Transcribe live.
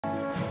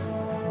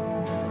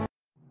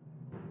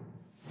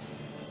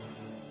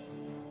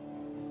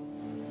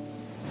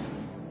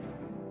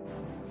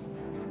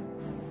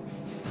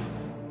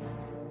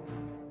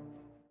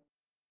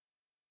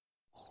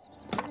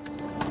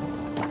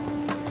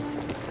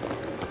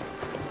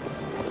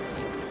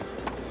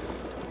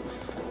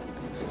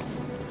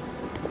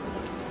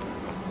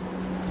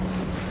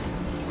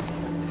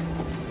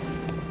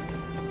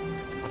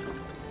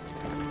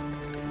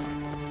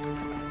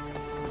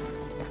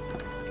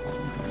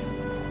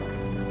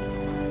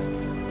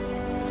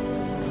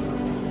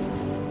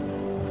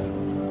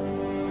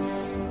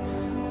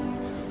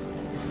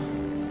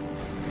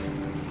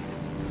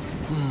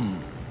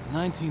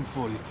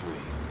1943.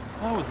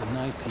 That was a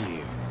nice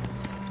year.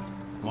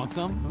 Want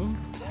some?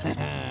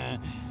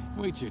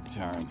 Wait your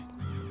turn.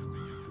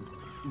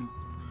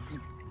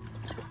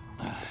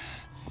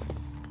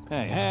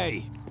 Hey,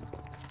 hey!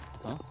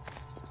 Huh?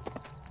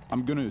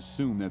 I'm gonna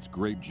assume that's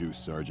grape juice,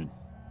 Sergeant.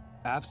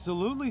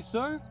 Absolutely,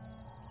 sir.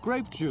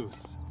 Grape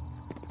juice.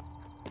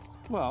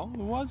 Well,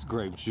 it was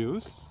grape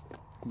juice.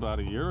 About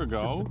a year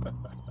ago.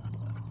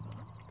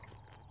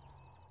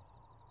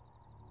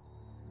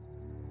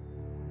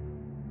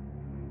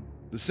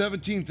 The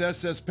 17th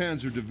SS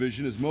Panzer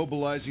Division is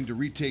mobilizing to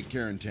retake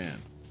Carentan.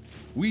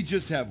 We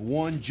just have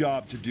one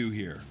job to do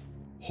here.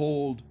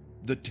 Hold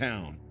the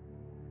town.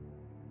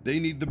 They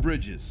need the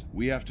bridges.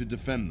 We have to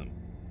defend them.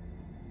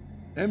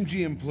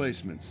 MG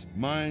emplacements,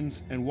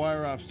 mines, and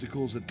wire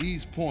obstacles at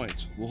these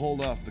points will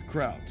hold off the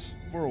Krauts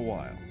for a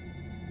while.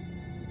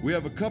 We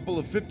have a couple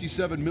of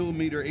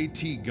 57mm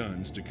AT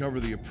guns to cover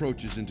the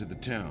approaches into the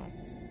town.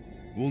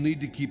 We'll need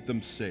to keep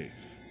them safe.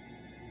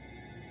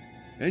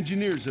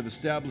 Engineers have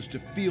established a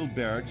field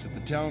barracks at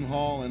the town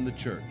hall and the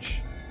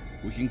church.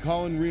 We can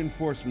call in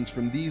reinforcements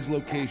from these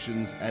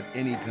locations at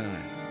any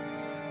time.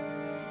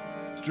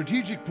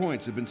 Strategic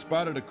points have been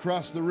spotted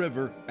across the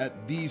river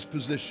at these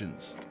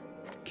positions.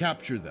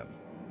 Capture them.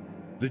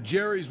 The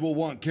Jerrys will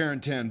want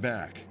Carentan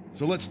back,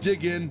 so let's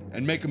dig in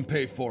and make them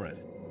pay for it.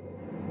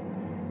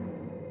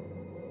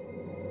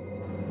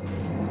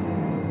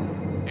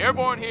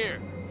 Airborne here.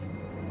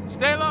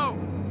 Stay low.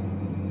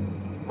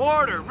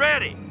 Mortar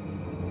ready.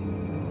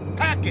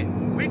 Pack it.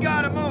 We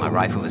gotta move. My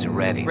rifle is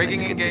ready. Breaking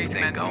Let's get this thing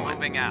engagement. going.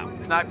 Moving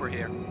out. Sniper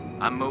here.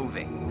 I'm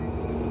moving.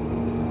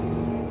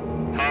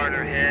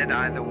 Harder head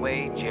either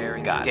way,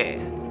 Jerry's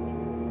dead.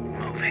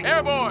 Moving.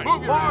 Airborne.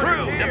 Move your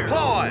Crew,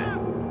 deploy.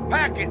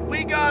 Pack it.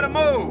 We gotta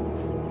move.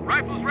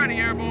 Rifles ready,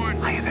 airborne.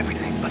 I have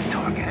everything but a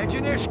target.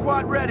 Engineer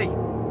squad ready.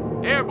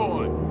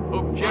 Airborne.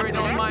 Hope Jerry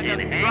don't mind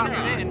us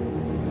dropping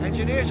in.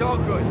 Engineers all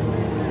good.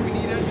 We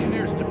need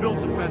engineers to build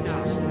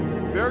defenses.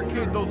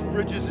 Barricade those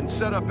bridges and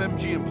set up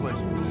MG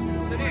emplacements.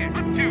 Sit in.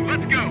 Up two.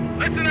 Let's go.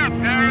 Listen up,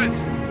 Paris.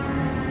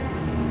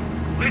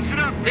 Listen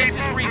up, This is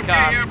people. recon.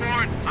 Okay,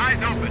 Airborne.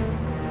 Eyes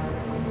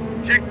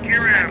open. Check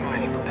your Ready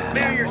ammo. for battle.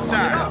 Clear your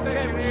side.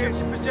 Engineers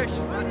in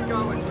position. Let's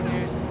go,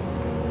 engineers.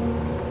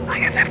 I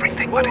have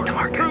everything but a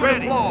target. Crew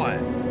deploy.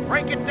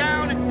 Break it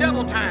down and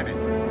double time it.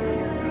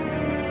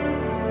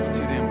 It's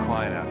too damn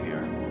quiet out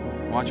here.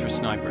 Watch for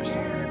snipers.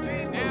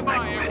 Stand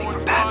Sniper by, ready airborne for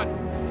squad. battle.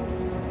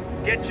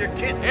 Get your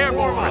kit and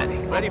Airborne.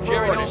 form up. Ready for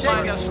Jerry orders. don't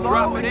mind us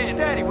dropping in.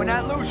 Steady. We're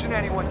not losing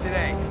anyone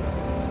today.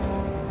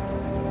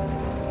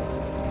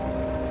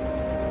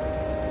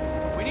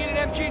 We need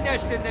an MG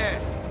nest in there.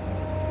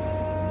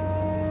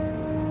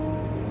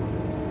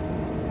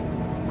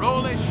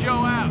 Roll this show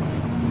out.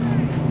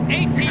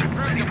 18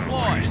 crew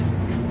deployed.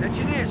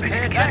 Engineers, pay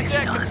That's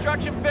attention. it.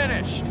 Construction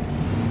finished.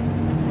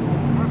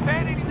 We're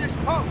abandoning this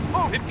post.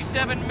 Move.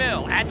 57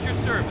 mil at your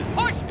service.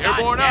 Push.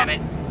 Airborne God damn up.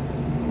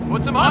 it.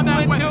 Put some hustle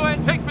into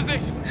it. Take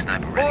position.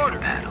 Sniper ready Order.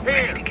 for battle. Here.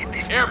 Ready to get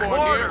this Airborne done.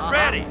 Order here.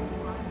 ready.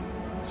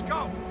 Let's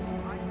go.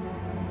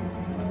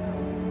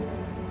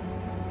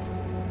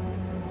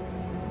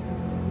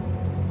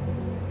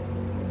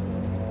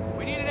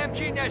 We need an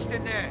MG nest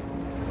in there.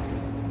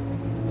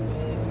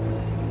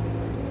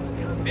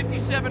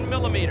 57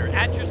 millimeter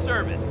at your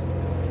service.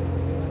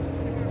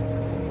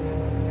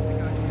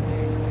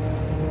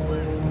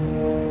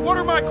 What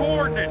are my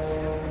coordinates?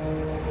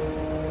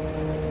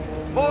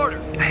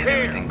 Mortar. I have Here.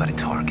 everything but a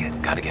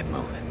target. Gotta get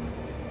moving.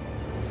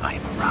 I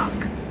am a rock.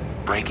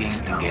 Breaking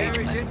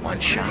engagement. One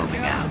shot.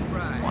 Moving out.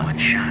 One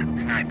shot.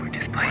 Sniper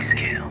displaced.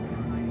 Kill.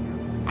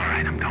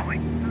 Alright, I'm going.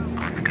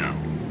 On the go.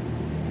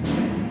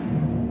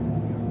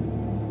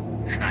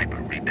 Sniper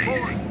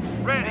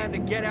rebasing. Ready. Time to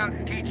get out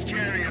and Teach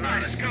Jerry a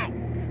lot of scope.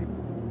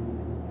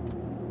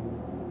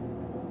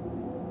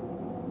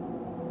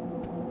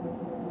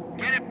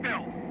 Get it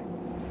built.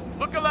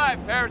 Look alive,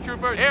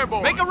 paratroopers.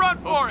 Airborne. Make a run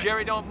for it.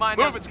 Jerry don't mind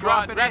us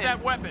dropping in. Grab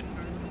that weapon.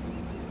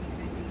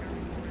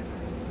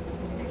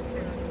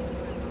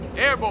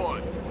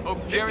 Airborne.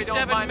 Hope Jerry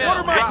don't mind us. What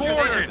are my dropping in.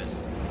 coordinates?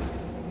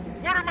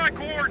 What are my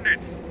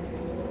coordinates?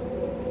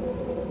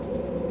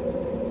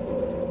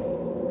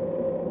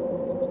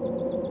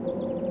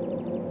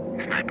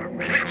 Sniper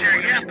ready Quit for your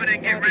orders. yapping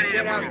and get ready to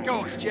Get out move.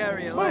 goes,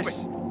 Jerry.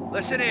 Move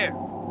Listen here.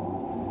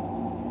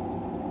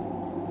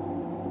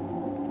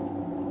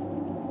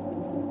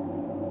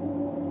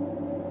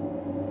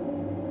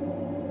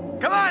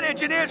 Come on,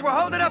 engineers. We're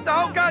holding up the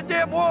whole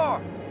goddamn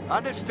war.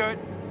 Understood.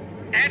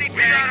 Ready for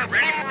battle.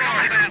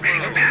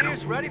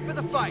 Engineers ready for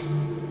the fight.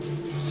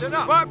 Listen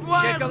up. Barbed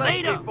wire, Shake a leg,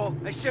 lead up. people.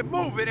 I said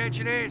move it,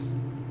 engineers.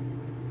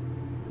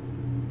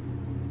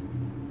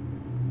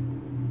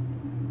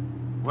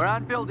 We're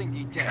on building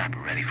detail. Sniper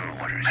ready for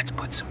orders. Let's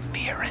put some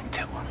fear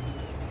into them.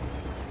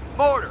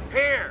 Mortar,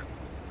 here.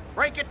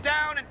 Break it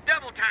down and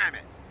double time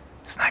it.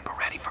 Sniper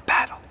ready for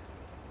battle.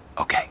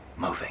 Okay,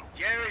 moving.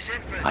 Jerry's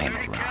in for a I am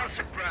 30 cal around.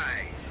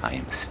 surprise. I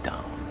am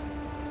stoned.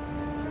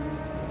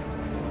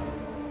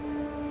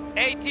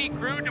 AT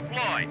crew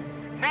deployed.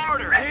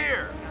 Mortar,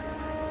 here.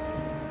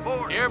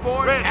 Border.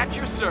 Airborne Ready. at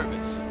your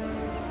service.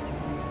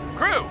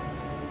 Crew,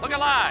 look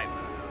alive.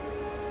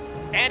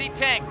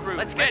 Anti-tank crew,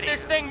 let's get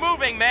this thing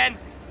moving, men.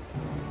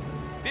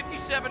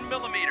 57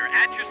 millimeter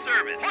at your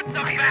service. Put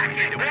some back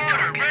into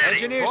order. Ready.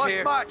 Engineers Force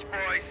here. march,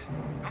 boys.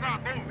 Come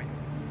on, move it.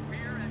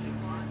 Rear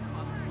echelon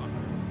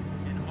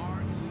and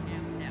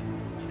REMF,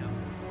 you know,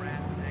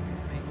 brass neck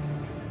base.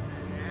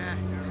 Yeah,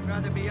 I'd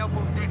rather be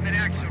elbow deep in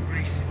axle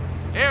grease.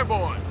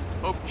 Airborne.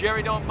 Hope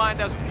Jerry don't mind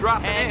us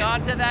dropping in. Hang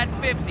on to that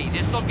 50.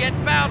 This'll get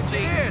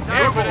bouncy.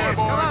 Airborne.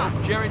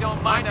 Hope Jerry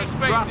don't mind us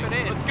dropping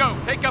in. Let's go.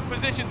 Take up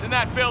positions in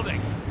that building.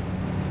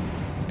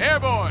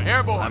 Airborne.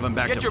 Airborne. Have 'em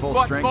back Get to your full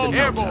butts strength in mobile. no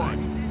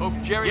Airborne. Hope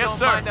Jerry Yes, don't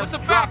sir. mind us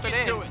Put the back dropping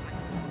into in.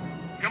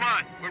 it. Come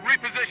on, we're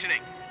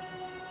repositioning.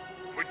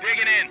 We're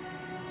digging in.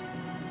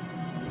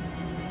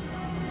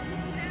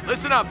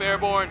 Listen up,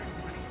 Airborne.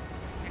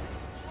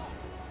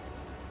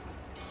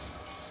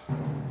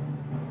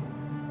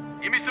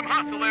 Give me some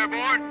hustle,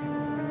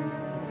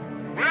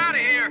 Airborne. We're out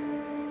of here.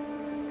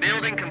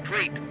 Building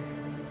complete.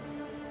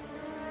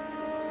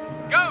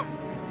 Go.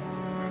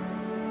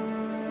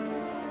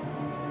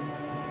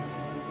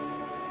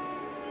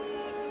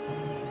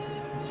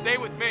 Stay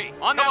with me.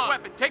 On that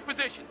weapon. Take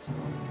positions.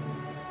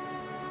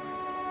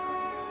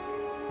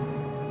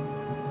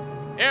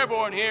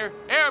 Airborne here.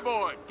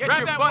 Airborne. Get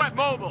your butts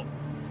mobile.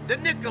 The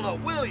Nicola,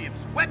 Williams,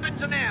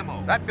 weapons and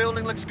ammo. That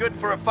building looks good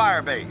for a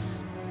fire base.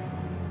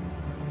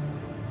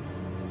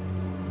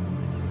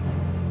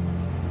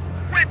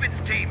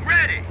 Weapons team,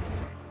 ready.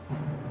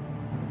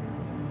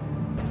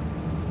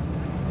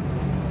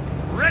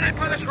 Ready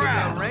for the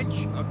crowd. wrench,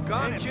 a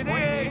gun,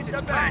 Engineers,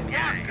 the back.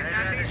 Yeah, I'd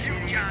rather see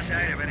the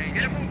inside of it.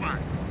 Get a move on.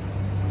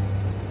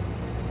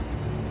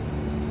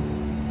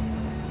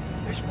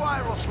 This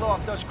wire will slow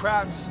up those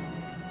crowds.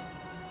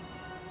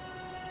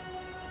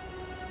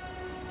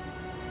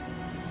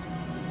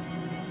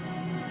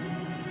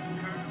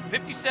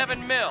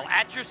 .57 mil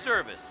at your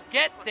service.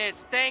 Get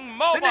this thing The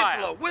mobile.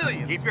 Nicola,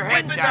 Williams. Keep your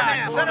heads weapons down. and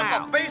ammo. Set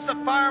up a base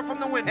of fire from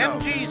the window.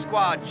 MG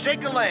squad,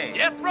 shake a leg.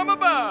 Death from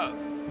above.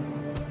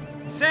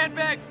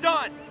 Sandbag's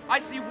done. I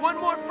see one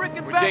more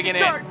freaking We're bag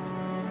digging of dirt.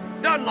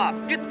 in.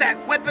 Dunlop, get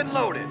that weapon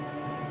loaded.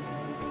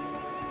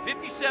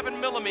 57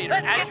 millimeter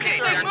Let's at get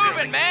your this service. thing Moving,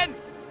 moving. man.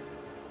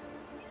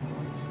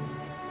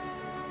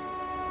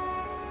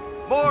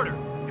 Mortar,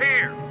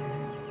 here.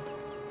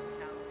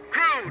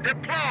 Crew,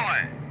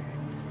 deploy.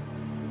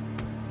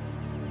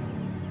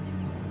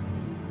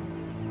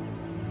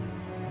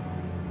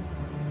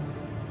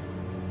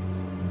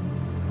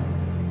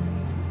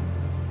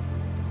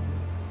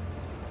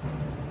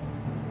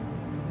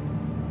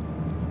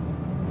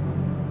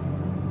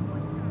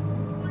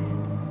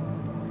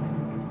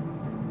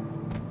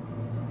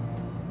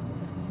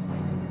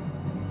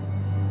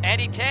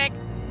 Anti-tank,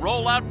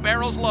 rollout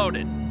barrels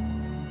loaded.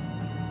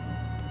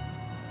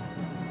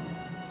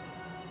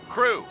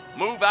 Crew,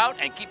 move out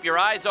and keep your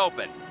eyes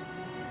open.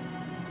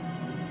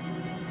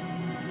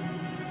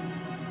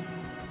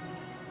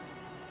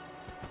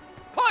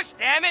 Push,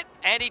 damn it!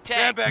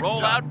 Anti-tank, Sandbag's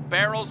rollout done.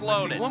 barrels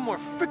loaded. One more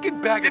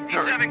freaking bag of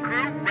dirt. 57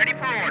 crew, ready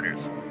for orders.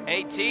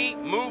 AT,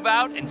 move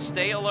out and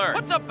stay alert.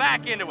 Put some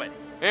back into it.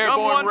 Airborne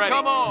Someone ready.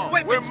 come on.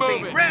 We're Weapons team,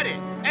 moving. ready.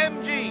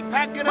 MG,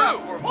 pack it Crew,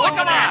 up. We're push moving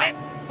them out. it.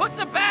 Put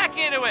some back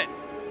into it.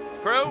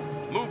 Crew,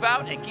 move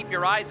out and keep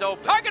your eyes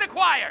open. Target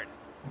acquired.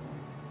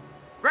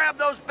 Grab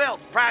those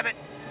belts, Private.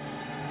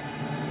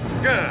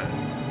 Good.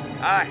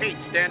 I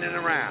hate standing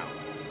around.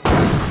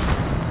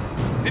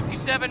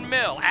 57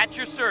 mil at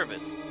your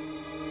service.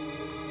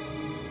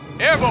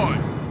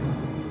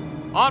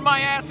 Airborne. On my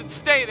ass and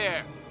stay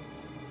there.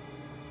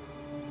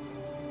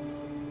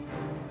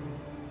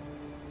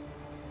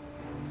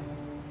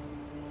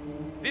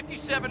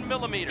 .57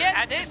 millimeter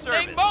at your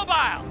service. Thing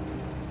mobile.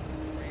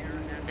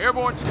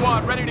 Airborne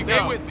squad ready to go.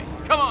 Stay with me.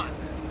 Come on.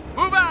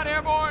 Move out,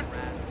 Airborne.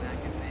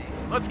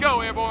 Let's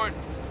go, Airborne.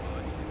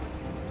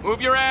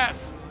 Move your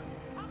ass.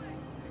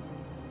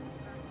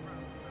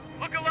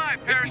 Look alive,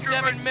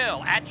 57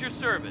 mil at your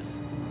service.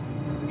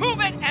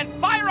 Move it and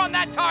fire on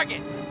that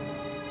target.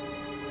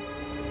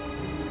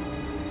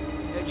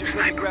 Hey, just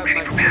let me grab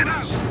my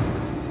tools.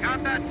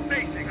 Combat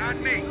spacing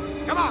on me.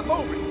 Come on,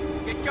 move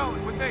it. Get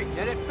going with me.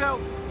 Get it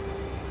built.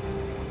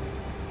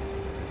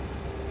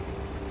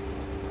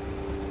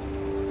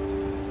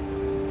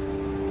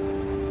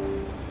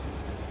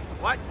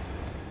 What?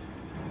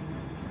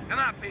 Come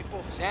on,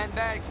 people.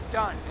 Sandbags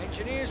done.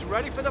 Engineers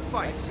ready for the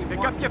fight. Pick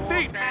one up your more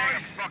feet.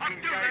 Boys, up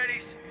to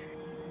readies.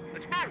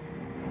 Let's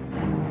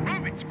move.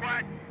 Move it,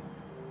 squad.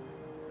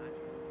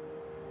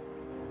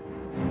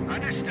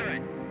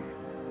 Understood.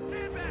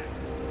 Stand back.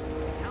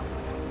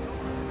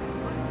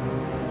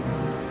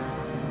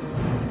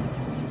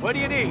 What do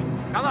you need?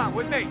 Come on,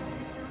 with me.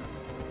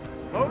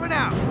 Moving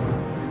out.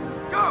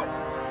 Go!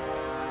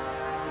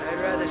 I'd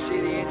rather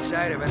see the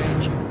inside of an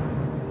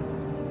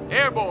engine.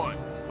 Airborne.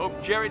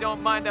 Hope Jerry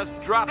don't mind us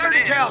dropping 30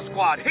 in. cal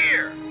squad,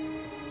 here.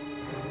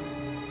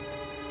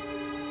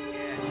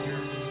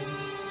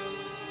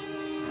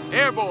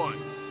 Airborne.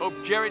 Hope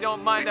Jerry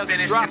don't mind us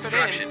dropping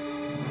in.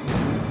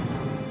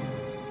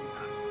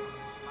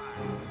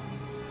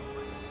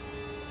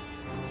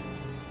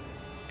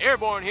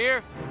 Airborne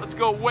here. Let's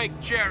go wake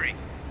Jerry.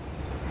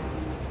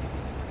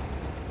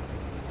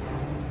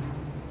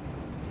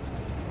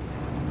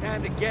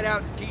 Time to get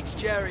out and teach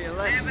Jerry a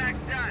lesson.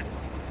 Stand back done.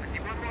 I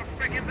see one more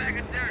frickin' bag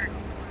of dirt.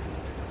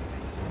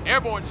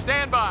 Airborne,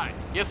 stand by.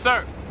 Yes,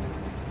 sir.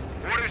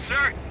 Orders,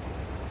 sir.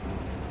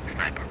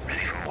 Sniper,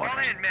 ready for Fall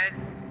orders. in,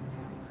 men.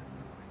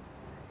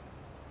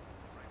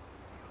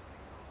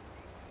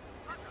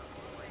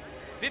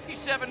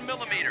 .57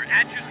 millimeter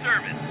at your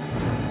service.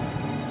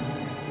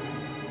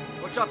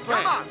 What's our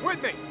plan? Come on,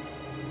 with me.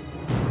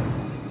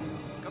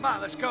 Come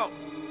on, let's go.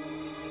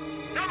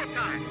 Double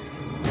time.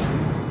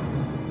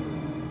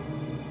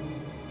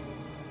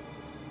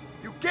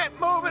 You get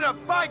moving or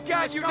by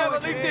God, you never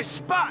leave engineer. this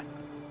spot.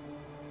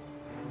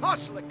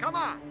 Hustle it, come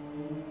on.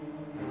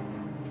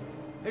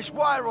 This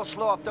wire will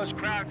slow up those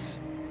crowds.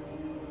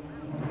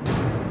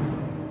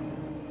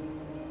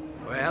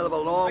 We're a hell of a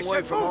long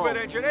way from home.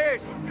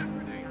 engineers.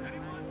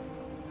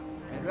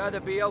 I'd rather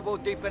be elbow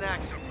deep in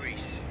axle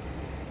grease.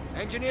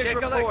 Engineers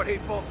Shake a leg, report.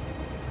 people.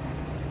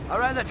 All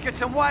right, let's get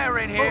some wire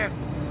in here.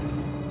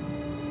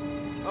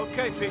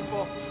 Okay,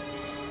 people.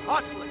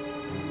 Hustle it.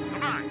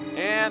 Come on.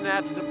 And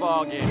that's the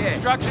ball game. Yeah.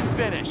 Construction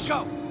finished.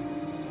 Go.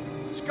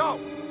 Let's go.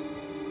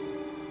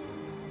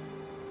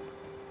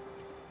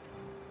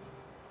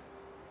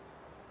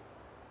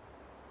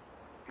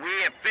 We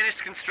have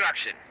finished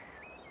construction.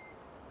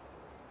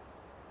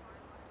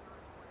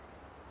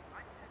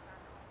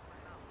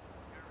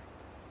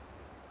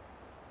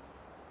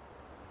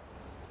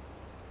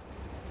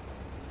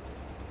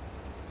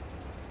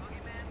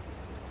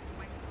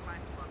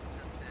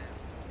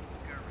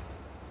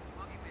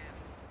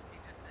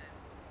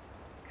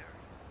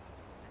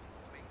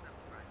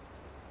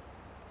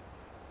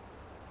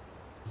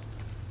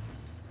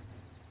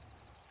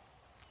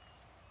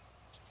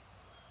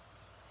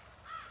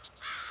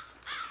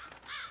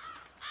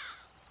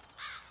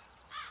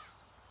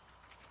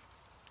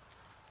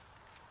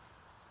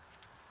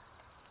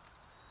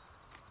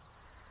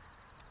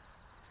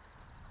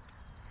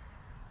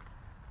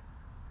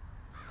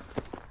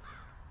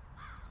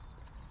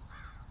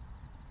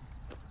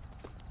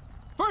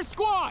 First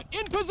squad,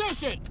 in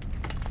position!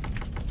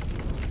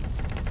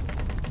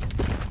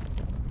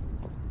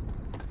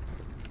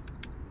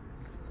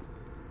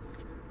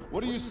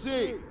 What do you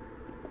see?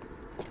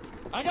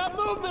 I got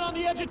movement on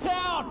the edge of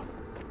town!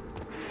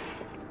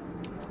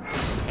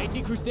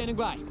 AT crew standing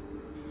by.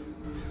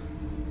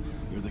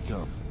 Here they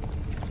come.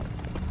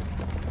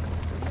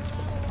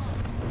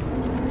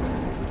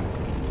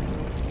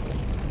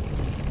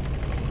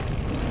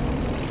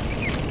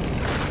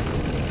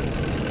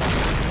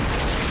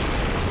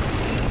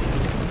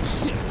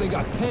 Shit, they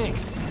got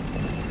tanks.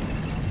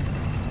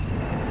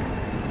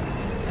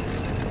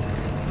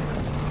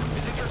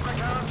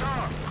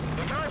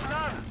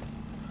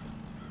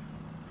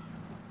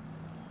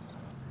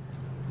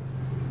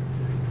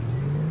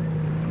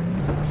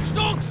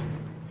 Stunks!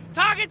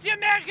 Target the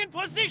American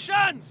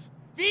positions!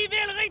 We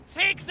will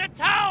retake the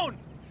town!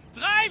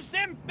 Drive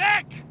them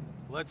back!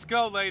 Let's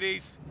go,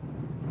 ladies.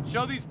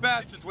 Show these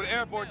bastards what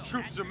airborne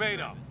troops are made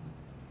of.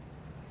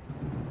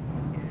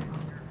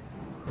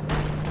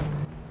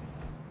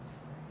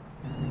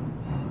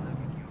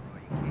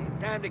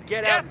 Time to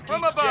get out and Death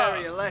from teach above.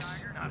 Jerry a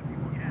lesson.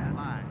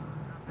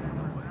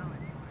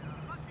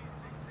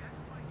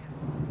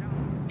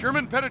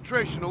 German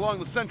penetration along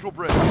the central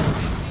bridge.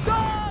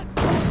 Stunts!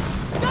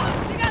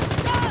 Stunts! You got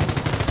stunts!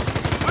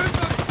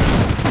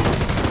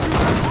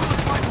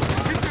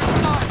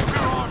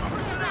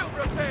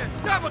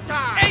 Double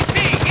time! AT,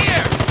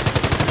 here!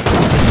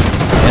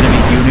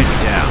 Enemy unit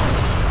down.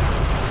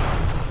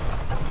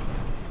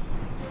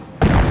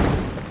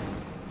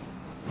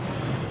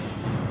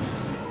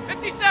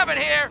 .57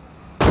 here.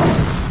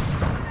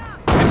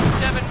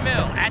 57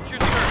 mil at your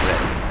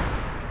service.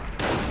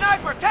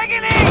 Sniper, take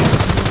it in!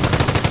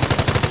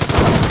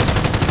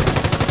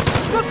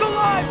 Look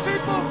alive,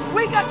 people!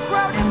 We got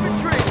ground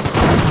infantry!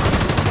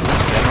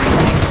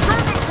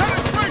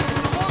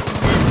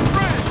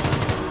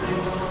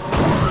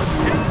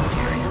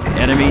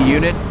 Enemy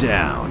unit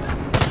down.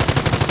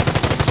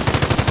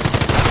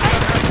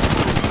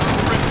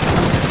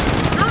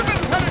 German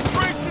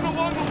penetration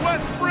along the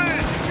west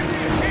bridge.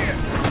 Here.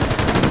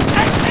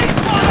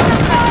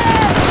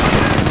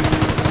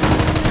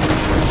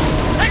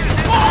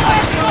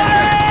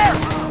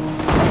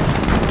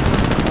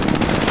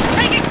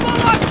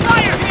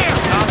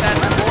 Combat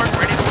report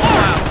ready to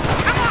roll out.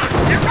 Come on!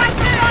 They're right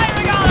there!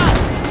 Firing on us!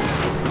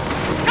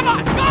 Come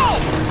on, go!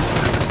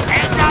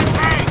 Hands on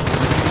tank!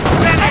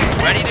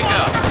 Ready to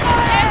go.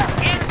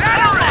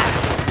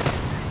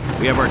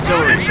 We have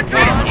artillery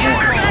support on the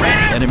horn.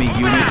 Enemy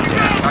unit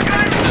down.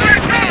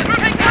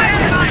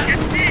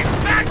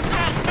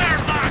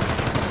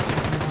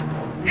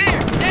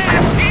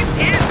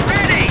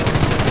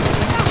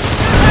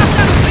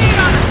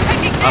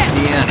 Up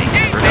the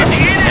ante.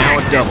 Production is now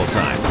at double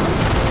time.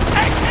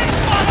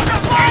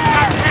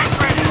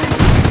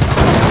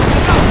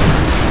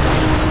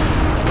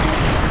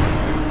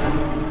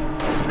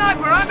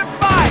 Sniper, under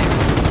fire!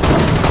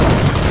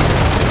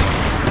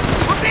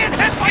 We're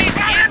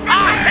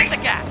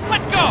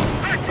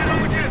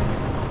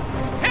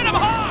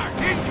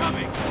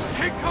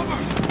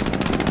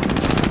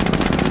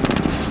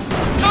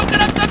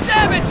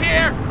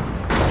here!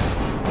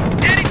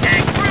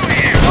 Anti-tank through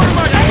here! Order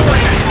my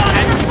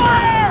under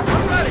fire!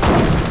 I'm ready!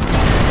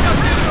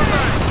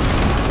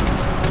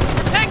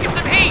 Taking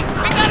some heat!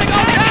 We gotta go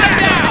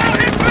down!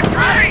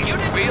 Infantry!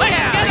 Units, let's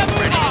get them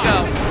ready to go!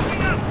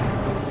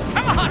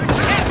 Come on! We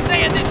can't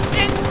stay in this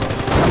shit!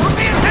 We're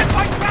being hit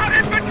by ground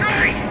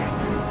infantry!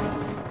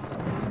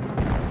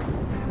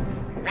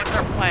 What's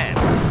our plan?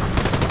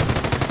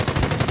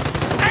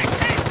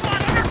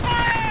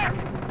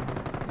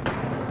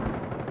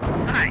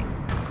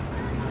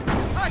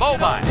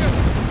 Mobile.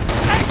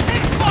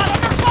 Squad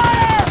under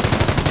fire!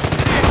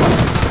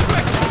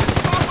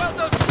 Well,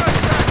 those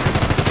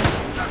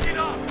Shut it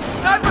off!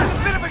 Sniper's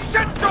a bit of a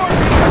shitstorm!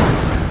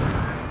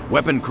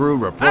 Weapon crew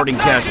reporting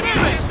casualties.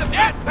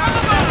 Yes,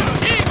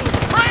 Eagle,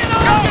 spray it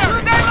on here!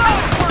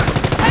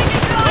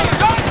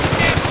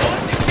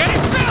 Get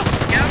it filled!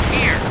 Down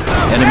here.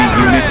 Enemy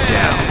unit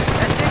down.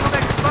 That thing will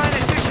make a fine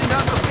addition to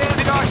Uncle Sam's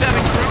 57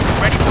 crew,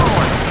 ready for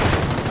order.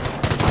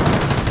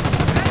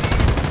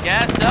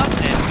 Gassed up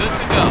and good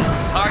to go.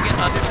 Target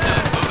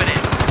understood. Moving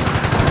in.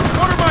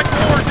 What are my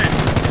coordinates?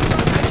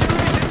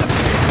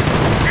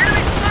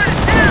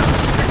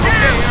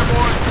 Okay,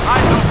 airborne.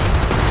 Eyes open.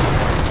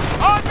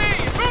 On me!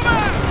 Move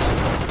out!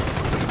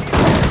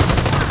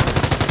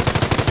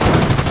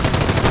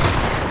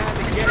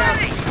 Get out.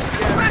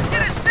 Let's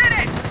get a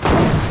city!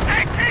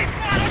 Tank team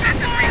squad under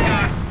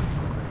fire!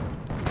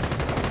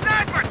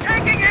 Sniper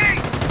taking aim!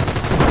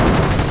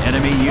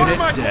 Enemy What are unit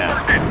my down.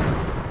 coordinates?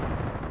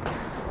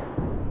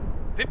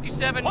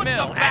 57 Put mil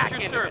some at back your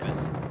into service.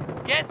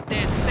 Get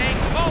this thing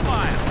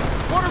mobile!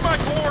 What are my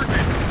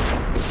coordinates?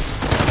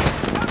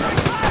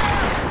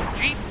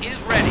 Jeep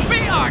is ready.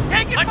 We are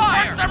taking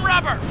fire! Let's burn some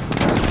rubber!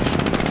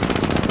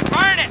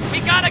 Burn it! We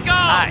gotta go!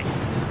 Aye.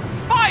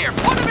 Fire!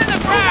 Put them in the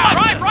ground!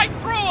 Drive right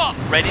through them!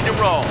 Ready to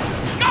roll.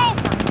 Go!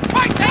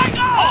 Right, take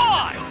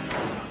on!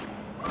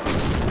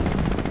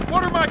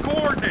 What are my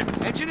coordinates?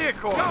 Engineer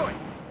Corps. Going.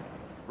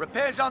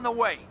 Repairs on the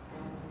way.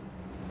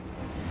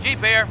 Jeep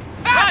here.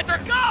 Faster,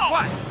 go!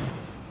 What?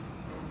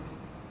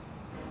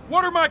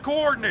 What are my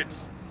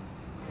coordinates?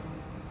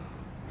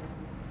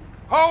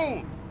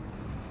 Hold!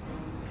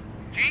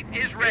 Jeep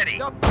is ready.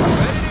 Next up,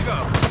 ready to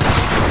go.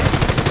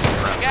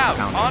 Scout,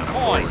 on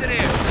point.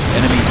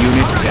 Enemy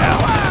unit down.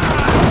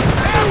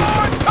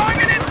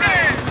 Target in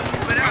there!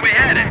 Where are we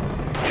headed?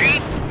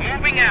 Jeep,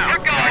 moving out.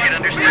 We're going.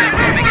 Understand.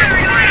 Moving in.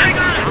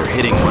 We're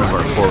hitting one of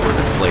our forward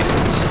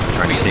emplacements,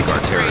 trying to take our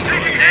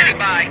territory. Standing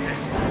by.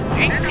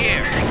 Jeep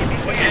here.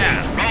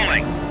 Yeah,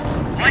 rolling.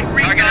 Light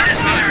recon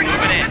understood.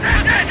 Moving in.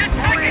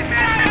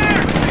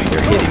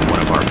 They're hitting one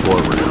of our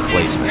forward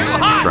emplacements,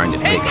 trying to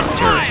take our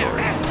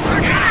territory.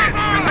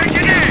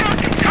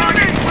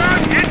 Target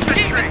ground infantry.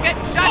 Jeep is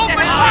getting shot to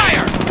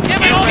fire.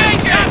 Give it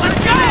engage it. Let's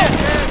go.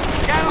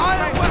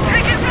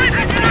 Take it right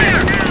to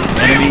fire.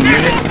 Enemy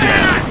unit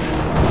down.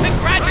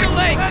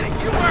 Congratulations.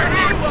 You were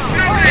here.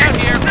 Down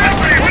here.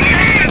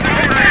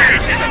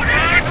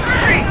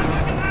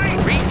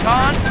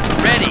 Recon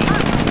ready.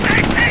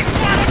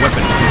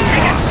 Weapon crew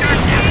lost.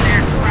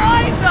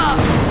 Rise up.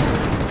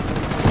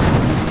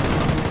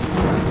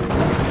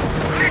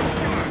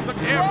 The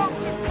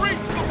airboats have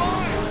breached the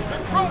line.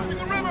 They're crossing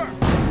the river.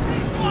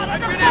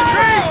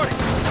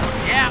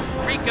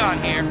 Yeah, recon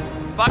here.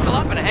 Buckle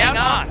up and hang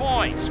on.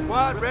 Point.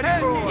 Squad ready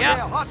for order. Yep,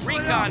 Hustle it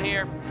recon up.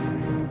 here.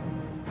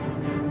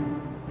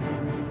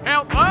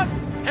 Help us,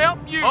 help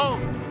you. Oh,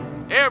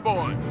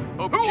 airborne.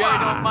 Hope Jay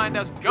don't mind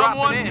us dropping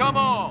one, in. Come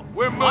on.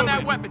 We're moving. On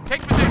that weapon.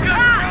 Take position.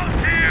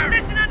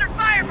 Position under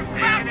fire from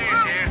ground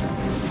crew.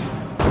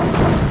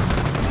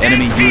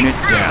 Enemy unit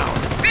down.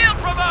 Field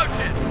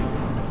promotion.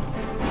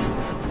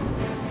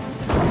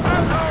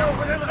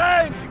 Within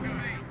range!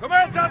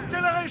 Commence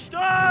artillery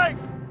strike!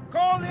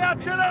 Call the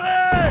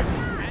artillery!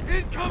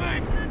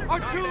 Incoming!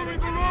 Artillery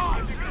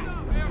barrage!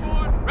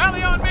 Airborne,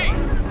 rally on me.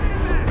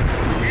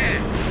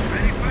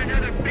 Ready for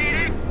another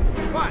beating?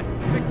 What?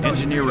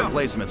 Engineer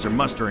replacements are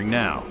mustering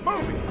now.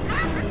 Moving.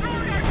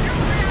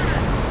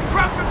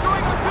 Crowd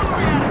deploying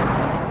artillery!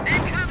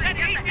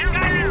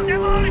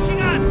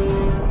 Demolishing us!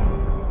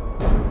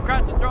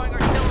 Crowds are throwing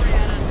artillery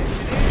at us.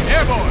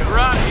 Airborne, we're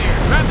out of here.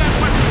 Grab that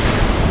weapon.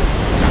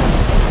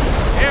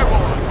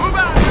 Airborne, move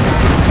out.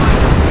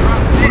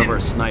 One of our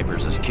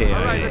snipers is KIA.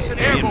 right, listen,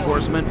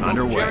 Reinforcement Hope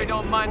Jerry underway.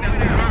 don't mind us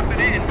dropping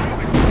in.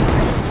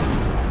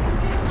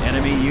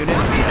 Enemy unit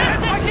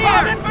down.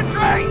 Squad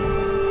infantry!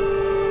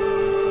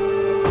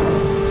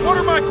 What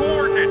are my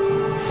coordinates?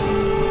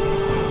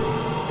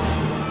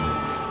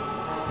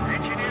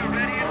 Engineer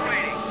ready and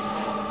waiting.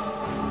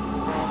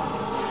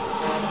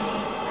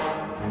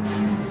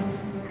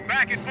 We're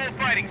back at full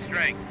fighting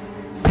strength.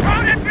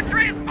 Ground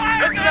infantry is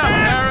firing! Listen up,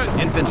 Harris.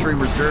 Infantry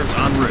reserves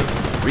en route.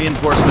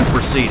 Reinforcement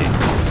proceeding.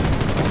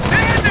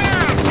 Stand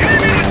down!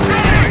 Enemy on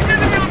strike!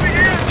 Enemy over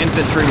here!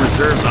 Infantry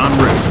reserves en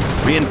route.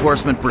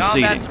 Reinforcement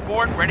proceeding. Combat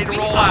support ready to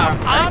roll out.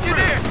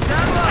 Engineer,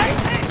 stand by!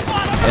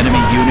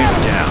 Enemy unit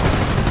down.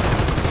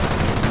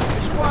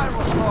 Squad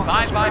will slow.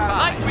 5 by 5.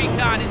 Light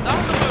recon is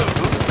on the move.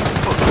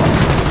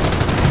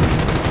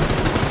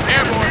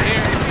 Airborne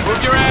here.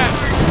 Move your ass.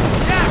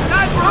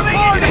 Moving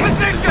into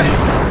position!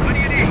 What do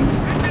you need?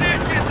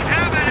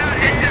 How about out?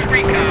 This is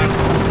recon.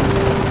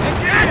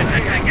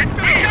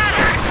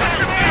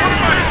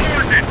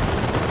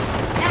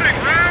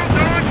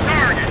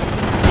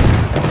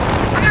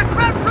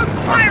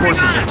 Our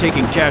forces are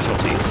taking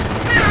casualties.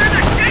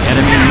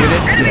 Enemy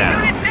unit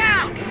down.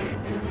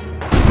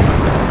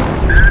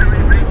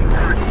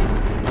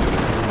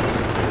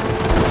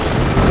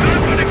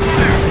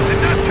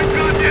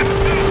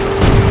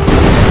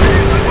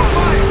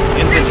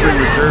 Infantry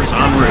reserves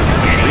en route.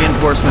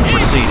 Reinforcement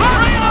proceeding.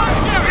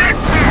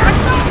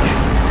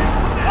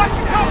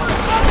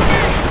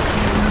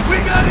 We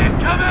got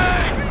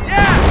incoming!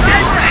 Yeah!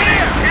 Get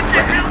here! Get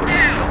the hell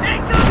down!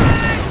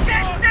 Incoming!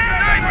 Get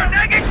down! We're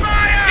taking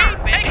fire!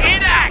 Keep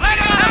it back! Let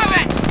him have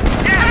it!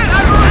 Yeah!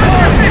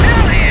 What the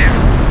hell here?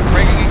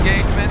 Breaking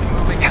engagement,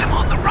 moving. Get him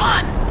on the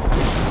run!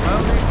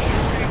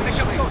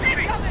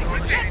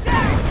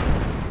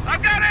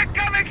 I've got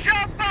incoming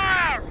shot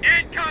fire!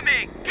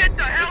 Incoming! Get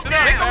the hell Listen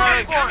down! up,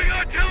 guys. Incoming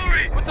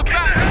artillery! What's the Get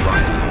back? hell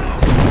down!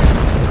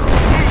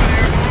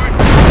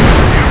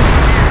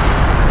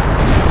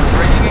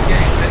 Breaking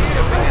engagement,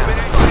 moving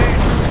in.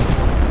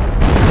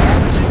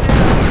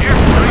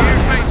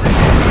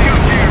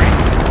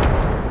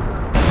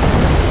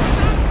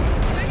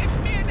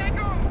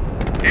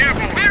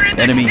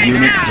 Enemy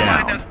unit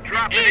down.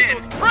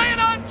 Eagles preying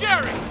on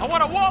Jerry! I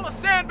want a wall of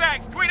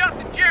sandbags between us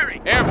and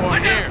Jerry! Airborne I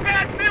got here! a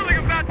bad feeling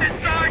about this,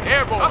 Sarge!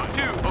 Airborne! Up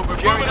two, over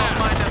Jerry don't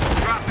mind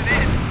us dropping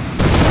in.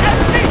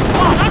 Enemy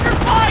squad under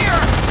fire!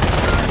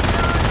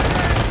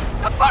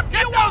 The fuck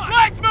get those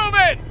legs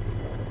moving!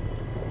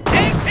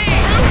 AP!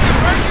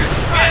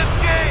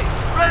 MG!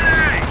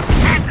 Ready!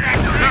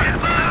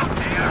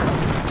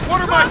 What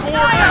are my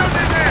coordinates?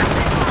 In there!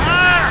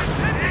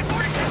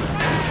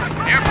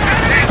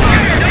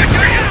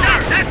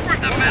 That's for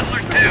the meddler,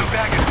 too!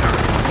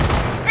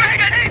 We're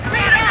getting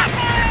speed up!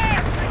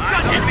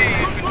 Hit me,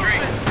 infantry!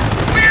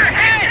 We're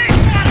hit!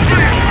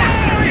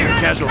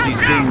 Casualties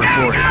being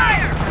reported.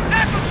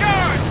 Natural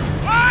charge!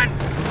 1,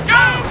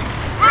 2,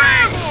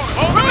 3!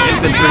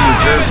 Infantry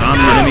reserves en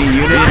route. Enemy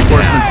unit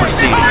reinforcement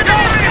proceeding.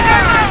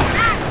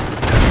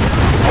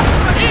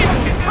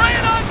 Eagles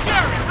preying on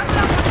Jerry!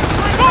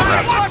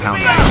 Routes are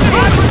pounding.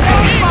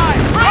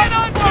 Preying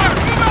on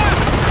Jerry!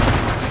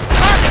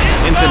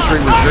 Infantry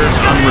reserves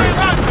en route.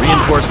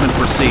 Reinforcement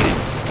proceeding.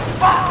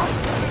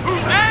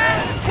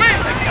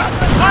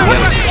 We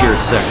have a secured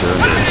sector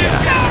under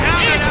attack.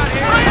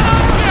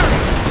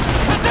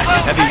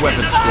 Heavy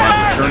weapons squad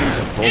returning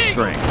to full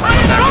strength.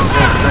 Back to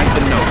full strength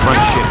and no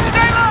front shifted.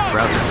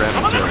 Routes are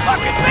grabbing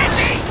territory.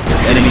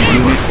 Enemy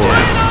unit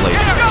ordered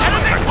replacements.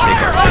 Trying to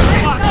take our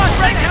territory.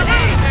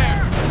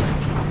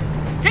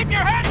 Keep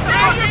your hands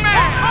down, you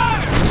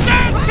man!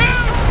 Stand to!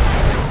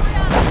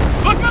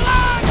 Look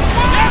alive!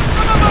 Down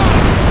to the moon!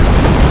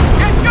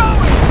 Get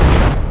going!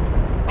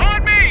 On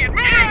me and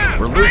move!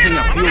 We're losing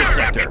a fuel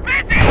sector.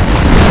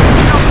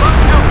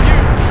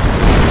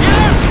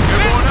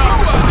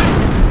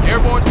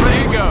 Airborne's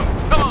ready to go.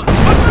 Come on.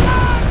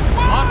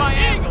 On my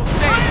angle,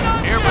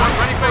 stand. Airborne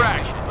ready for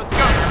action. Let's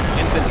go.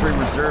 Infantry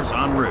reserves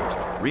en route.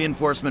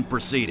 Reinforcement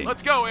proceeding.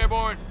 Let's go,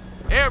 Airborne.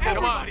 Airborne,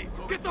 come on.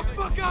 Get the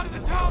fuck out of the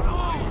town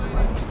hall!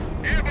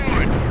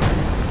 Airborne.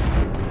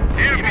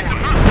 Give me some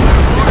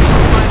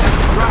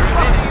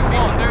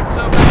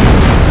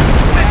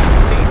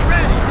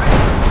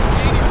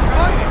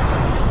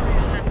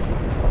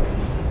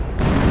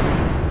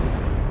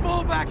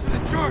Fall back to the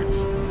church!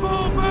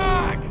 Fall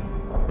back!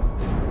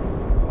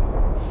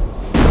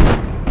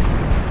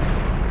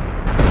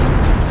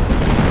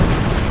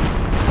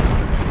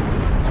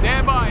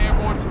 Stand by,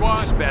 Airborne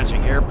squad.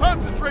 Dispatching air.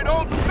 Concentrate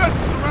all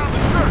defenses around the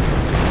church.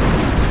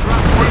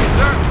 Drop for you,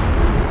 sir.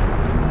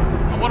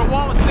 I want a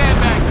wall of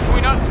sandbags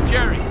between us and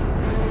Jerry.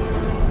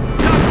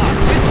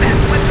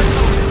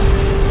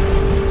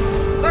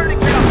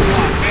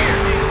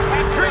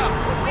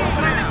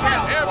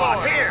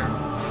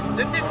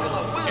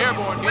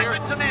 Airborne here.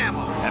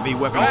 Heavy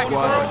weapons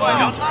squad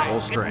returning to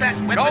full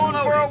strength. Going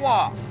for a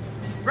walk.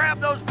 Grab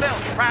those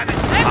belts, Private.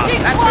 Empty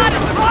squad is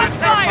cross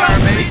fire!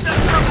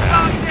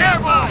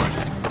 Airborne!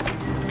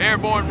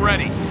 Airborne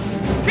ready.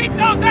 Keep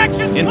those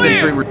actions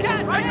Infantry. clear!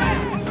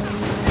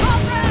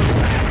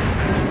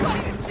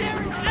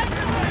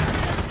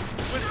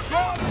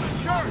 Withdraw to the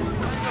church.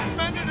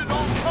 Defend it at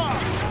all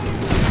costs.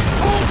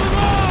 Hold the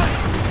line!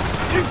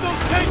 Keep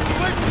those tanks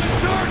away from the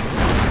church!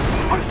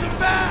 Push them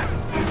back!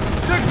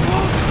 They're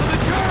close to the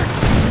church!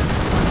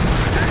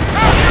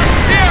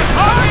 Here,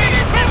 hurry!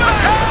 In the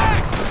attack!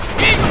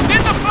 Eagles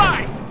in the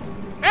fight!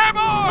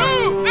 Airborne!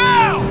 Move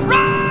now!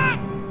 Run!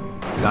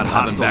 Got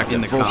hostiles back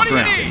in full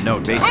strength and no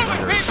bases Move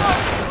under it, attack.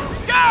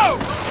 people! Go!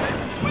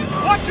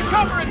 Watch your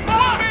cover and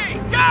follow me!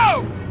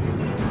 Go!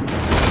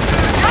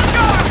 Let's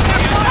go!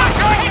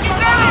 Keep it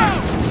down!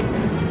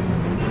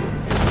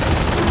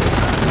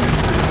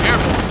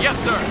 Airborne, yes,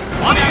 sir.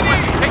 On your way.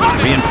 Take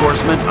it.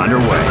 Reinforcement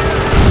underway.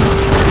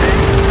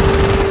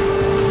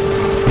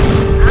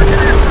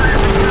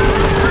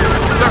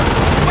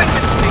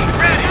 Weapon speed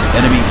ready!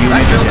 Enemy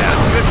unit down.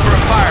 Good for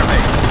a fire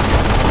base.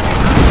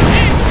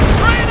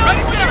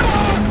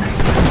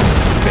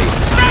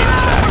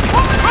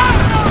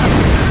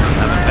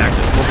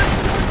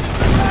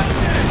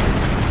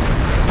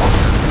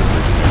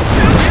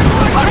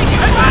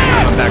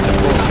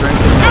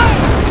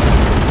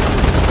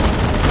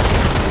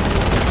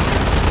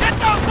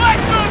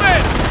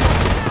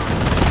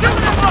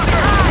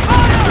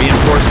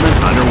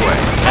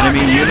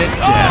 Enemy unit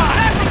down.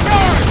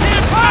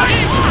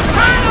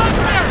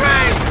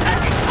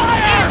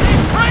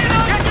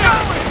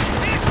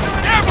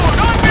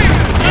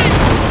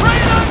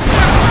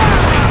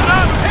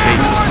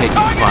 Base is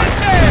taking fire.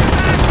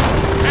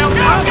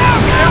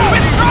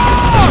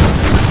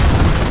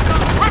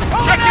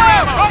 Check your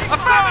ammo!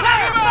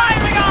 Affirmative!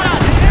 Firing on us!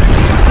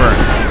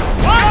 Confirmed.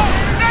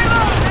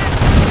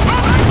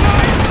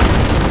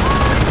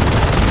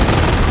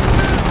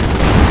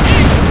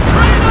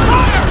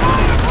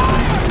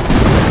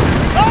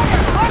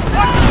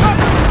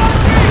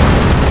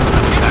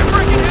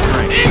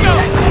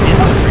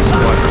 Infantry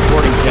squad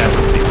reporting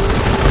casualties.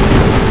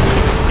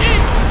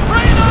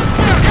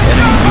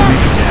 Enemy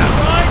unit down.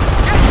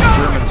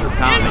 Germans are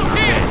pounding the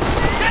base.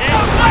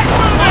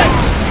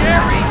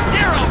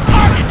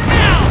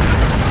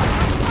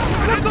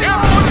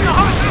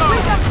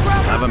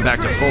 Have them back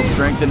to full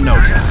strength in no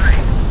time.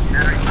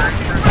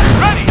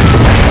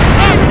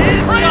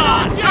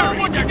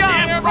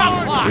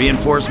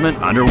 Reinforcement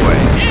underway.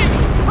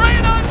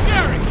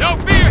 No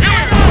fear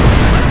here!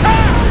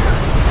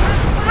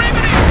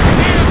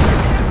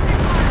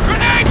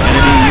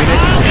 Enemy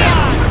unit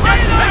down.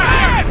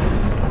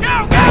 Go!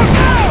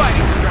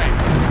 Fighting straight!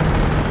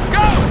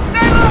 Go!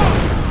 Stay low!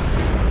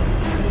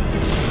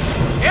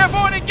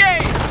 Airborne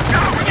engaged! Go!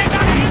 We're getting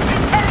out of enemy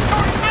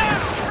territory now!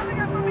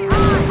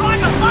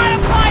 Trying to light a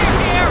fire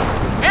here!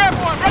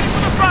 Airborne, ready for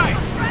the fight!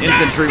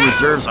 Infantry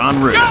reserves en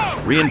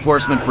route.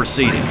 Reinforcement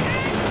proceeding.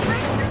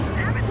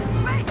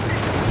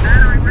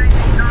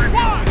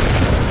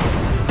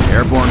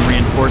 Airborne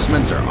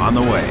reinforcements are on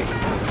the way.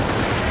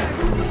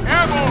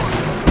 Airborne!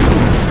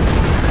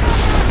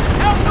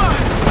 Help us!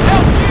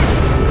 Help you!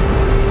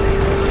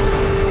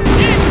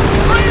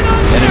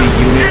 Enemy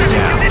unit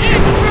down.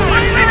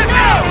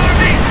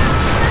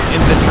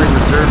 Infantry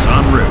reserves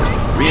en route.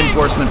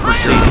 Reinforcement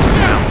proceeding.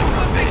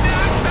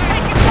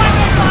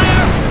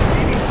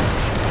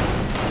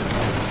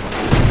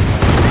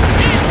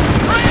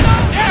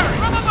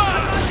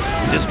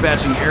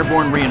 Dispatching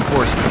airborne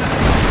reinforcements.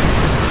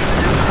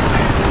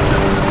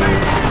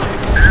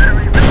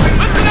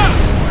 Listen up!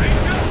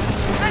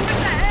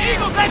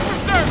 Eagles extra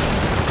service!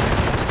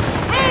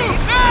 Move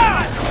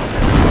now!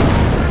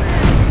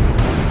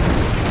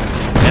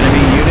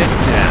 Enemy unit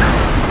down.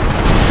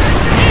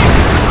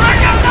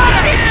 Bring us out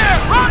of here!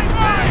 Run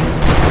for it!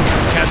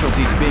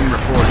 Casualties being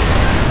reported.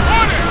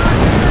 Order!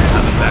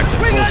 Have them back to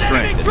full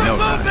strength in no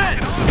time.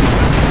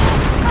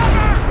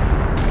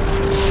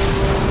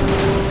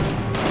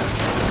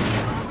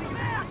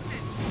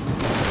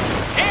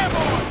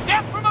 Airborne!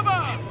 Death from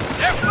above!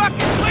 They're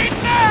fucking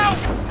bleeding now!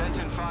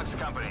 Attention Fox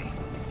Company.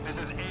 This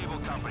is Able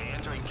Company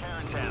entering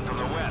Carentan from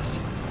the west.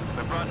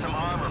 We brought some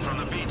armor from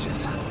the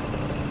beaches.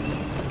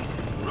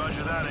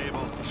 Roger that,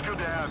 Able. It's good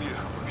to have you.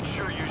 We could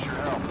sure use your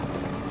help.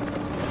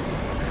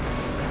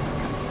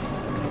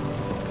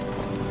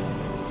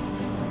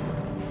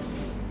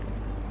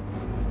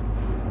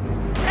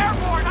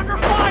 Airborne, under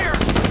fire!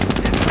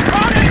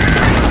 Run it!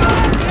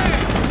 Hey,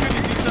 it's good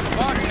to see some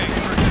bog tanks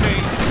for a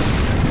change.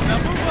 Now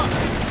move up.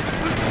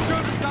 Put the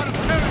Germans out of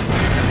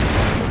territory.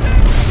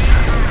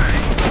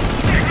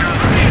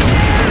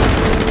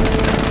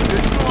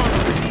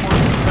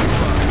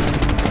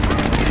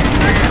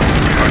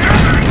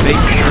 Base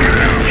is under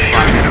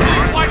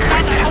fire. Wipe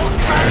out the whole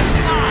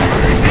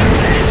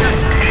side.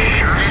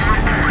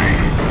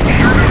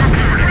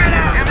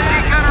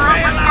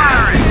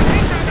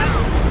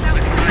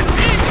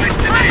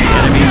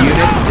 Enemy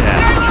unit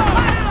down.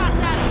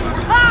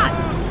 We're hot!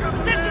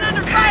 Position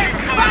under fire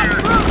from ground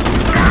troops!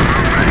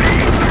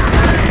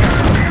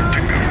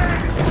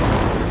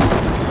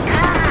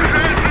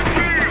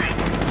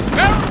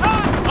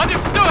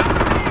 Understood!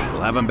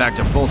 We'll have them back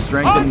to full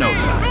strength in no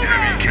time.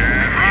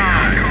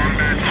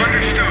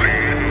 Understood.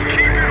 Keep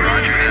it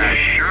roger that.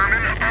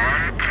 Sherman on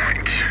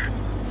point.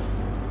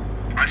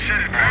 I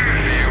said it on the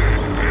field.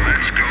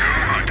 Let's go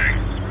hunting.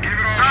 Give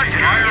it all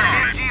Sergeant, fire get on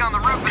an it. MG on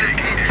the roof of this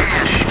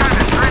KTS. Time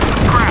to shred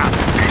some crap.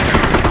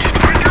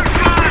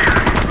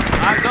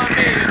 Eyes on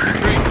me,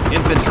 infantry.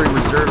 Infantry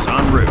reserves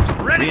en route.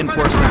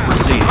 Reinforcement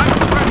proceeding.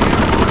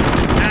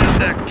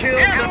 And to kill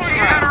some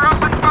crap.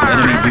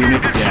 Enemy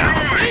unit down.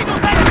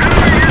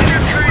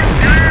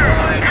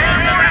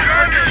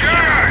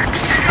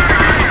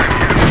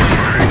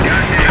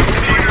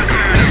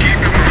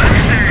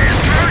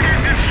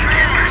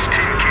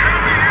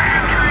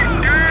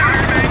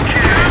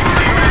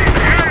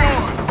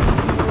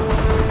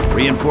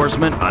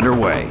 Reinforcement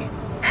underway.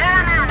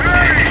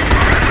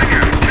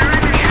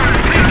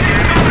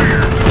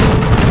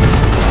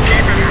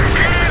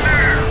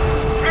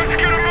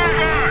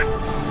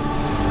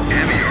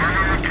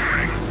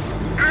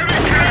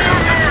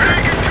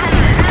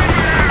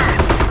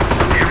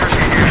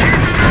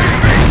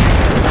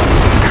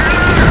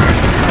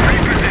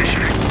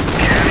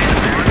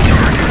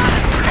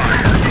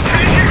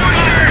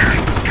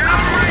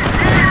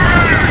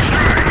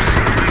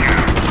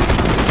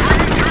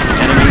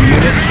 Enemy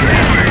unit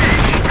down.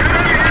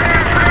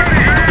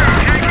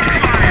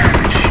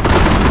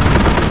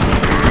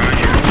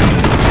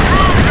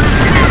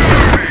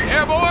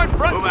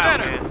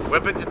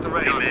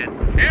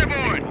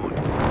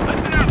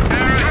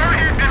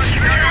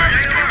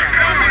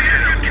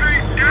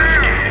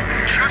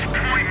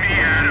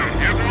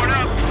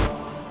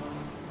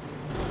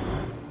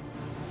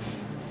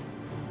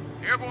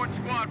 Airborne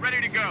squad ready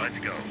to go. Let's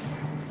go.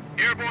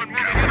 Airborne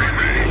moving in on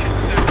munitions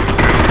center.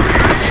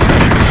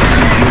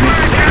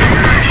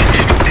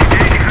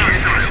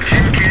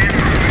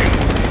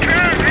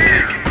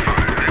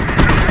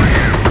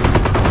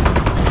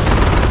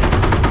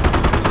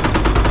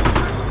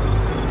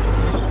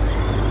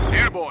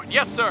 Airborne,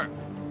 yes sir.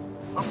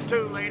 Up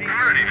two, lady.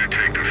 Ready to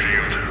take the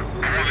field.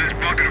 All this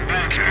bucket of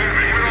bombs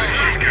moving. Where are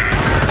these guys?